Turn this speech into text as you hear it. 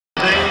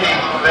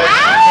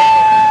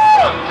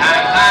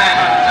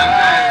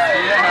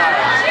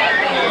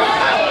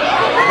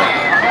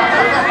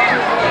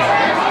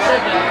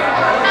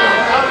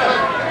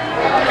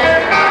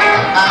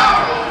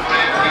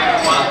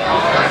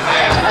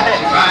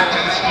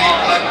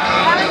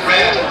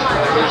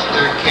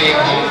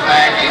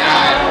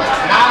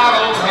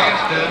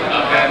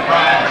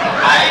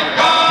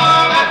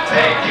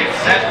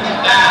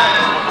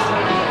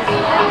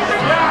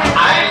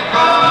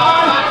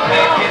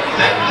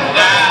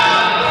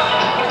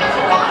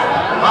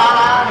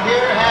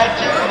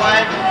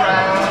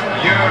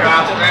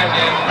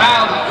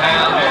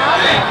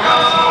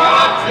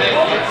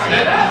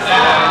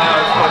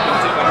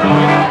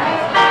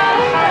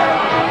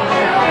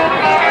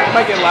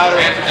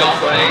Don't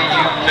say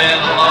you've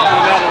been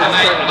alone. And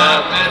ain't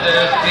my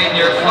feathers in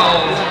your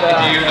comb.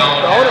 You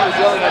don't. The owner was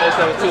yelling at us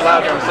that it was too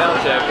loud during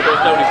sound check, but there's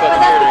nobody fucking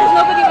here.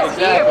 Nobody was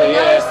exactly, here.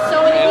 Yeah. There's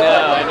so many people.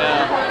 I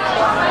know.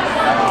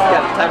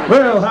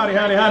 Well, howdy,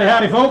 howdy, howdy,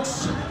 howdy,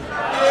 folks.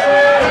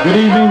 Good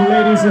evening,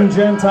 ladies and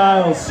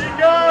Gentiles.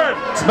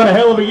 It's been a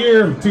hell of a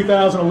year,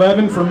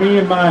 2011, for me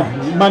and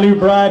my new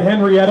bride,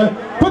 Henrietta.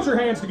 Put your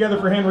hands together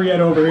for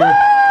Henrietta over here.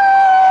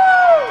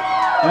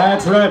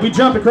 That's right. We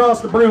jumped across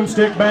the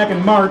broomstick back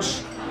in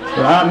March.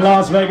 We're out in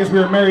Las Vegas. We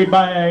were married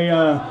by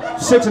a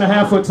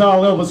 6.5-foot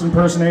tall Elvis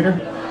impersonator,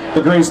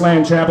 the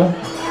Graceland Chapel.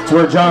 It's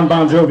where John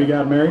Bon Jovi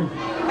got married.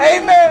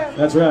 Amen.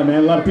 That's right, man.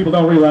 A lot of people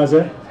don't realize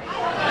that.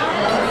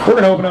 We're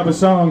going to open up a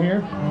song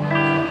here.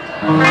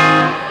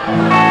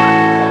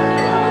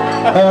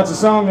 It's a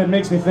song that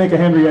makes me think of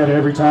Henrietta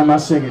every time I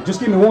sing it. Just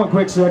give me one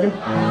quick second.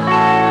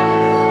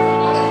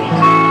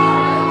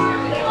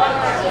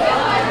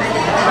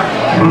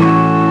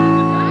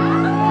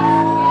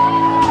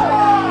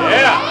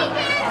 Yeah.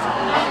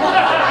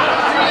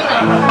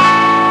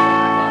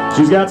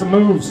 She's got some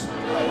moves.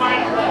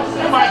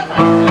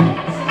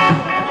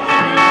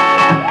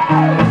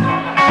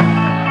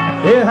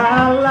 Yeah,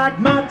 I like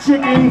my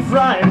chicken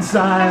frying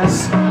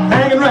size,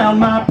 hanging around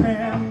my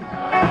pan.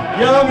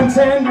 Young and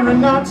tender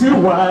and not too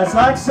wise,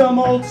 like some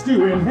old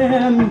stewing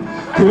hen.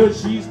 'Cause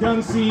she's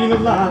done seen a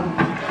lot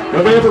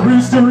of every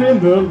rooster in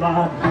the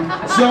lot.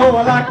 So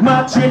I like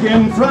my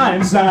chicken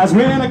frying size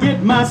when I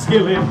get my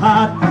skillet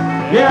hot.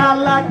 Yeah, I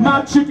like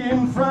my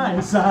chicken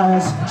frying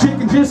size.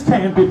 Chicken just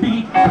can't be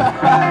beat.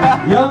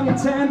 Young and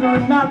tender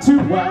and not too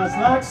wise,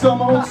 like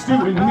some old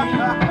stewing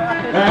meat.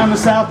 And the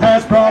South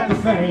has brought the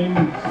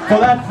fame for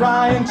that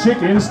frying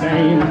chicken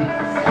stain.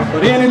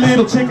 But any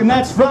little chicken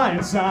that's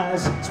frying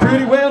size is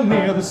pretty well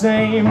near the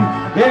same.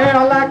 Yeah,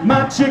 I like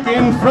my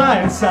chicken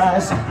frying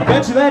size. I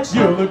bet you that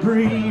you'll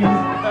agree.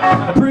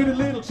 A pretty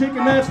little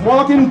chicken that's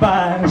walking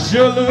by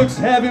sure looks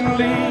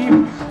heavenly.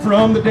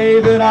 From the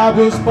day that I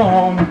was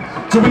born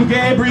to when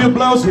Gabriel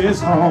blows his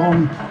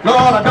horn.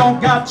 Lord, I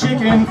don't got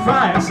chicken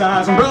frying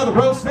size, and Brother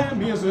Roast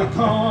them is a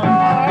con.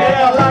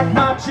 Yeah, I like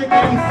my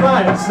chicken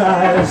frying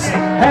size,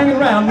 hanging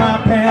around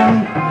my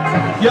pan.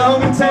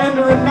 Young and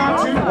tender and not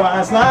too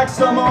wise, like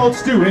some old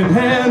stewing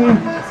hen.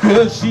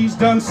 'Cause she's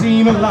done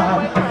seen a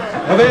lot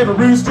of every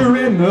rooster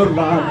in the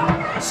lot.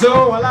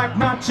 So I like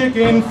my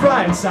chicken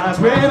frying size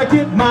when I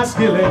get my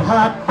skillet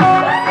hot.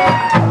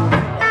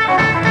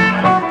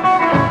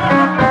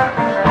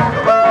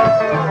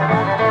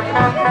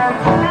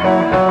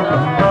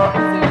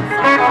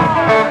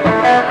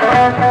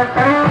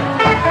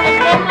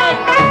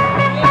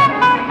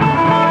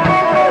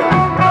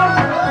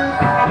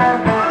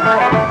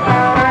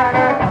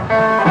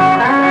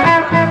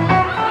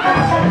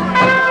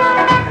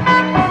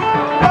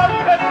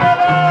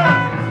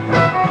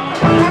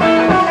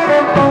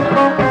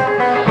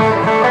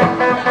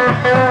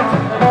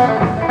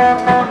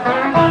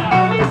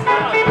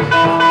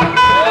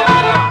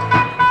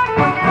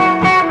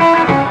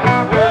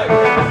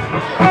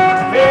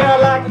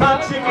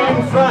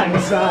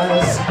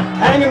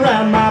 Hanging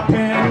around my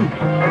pen,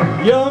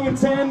 young and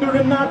tender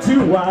and not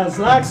too wise,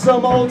 like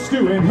some old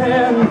stewing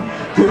hen.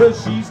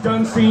 'Cause she's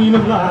done seen a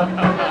lot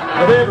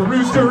of every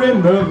rooster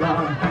in the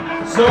lot.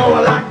 So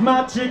I like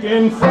my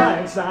chicken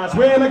frying size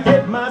when I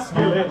get my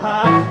skillet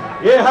hot.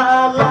 Yeah,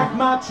 I like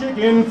my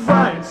chicken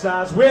frying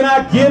size when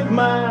I get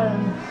my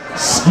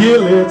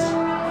skillet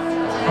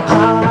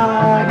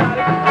hot.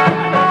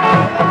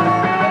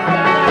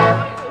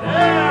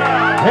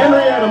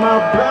 Henrietta, my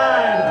bride.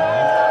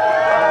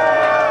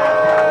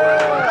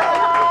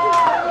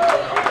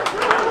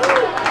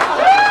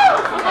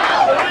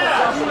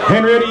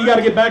 Henrietta, you got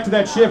to get back to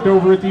that shift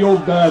over at the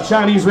old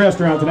Chinese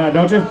restaurant tonight,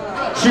 don't you?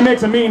 She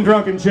makes a mean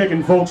drunken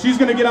chicken, folks. She's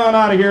going to get on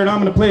out of here, and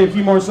I'm going to play a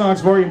few more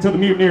songs for you until the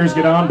mutineers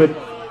get on. But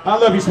I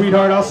love you,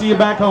 sweetheart. I'll see you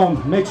back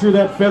home. Make sure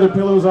that feather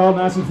pillow's all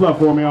nice and fluff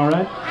for me, all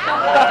right?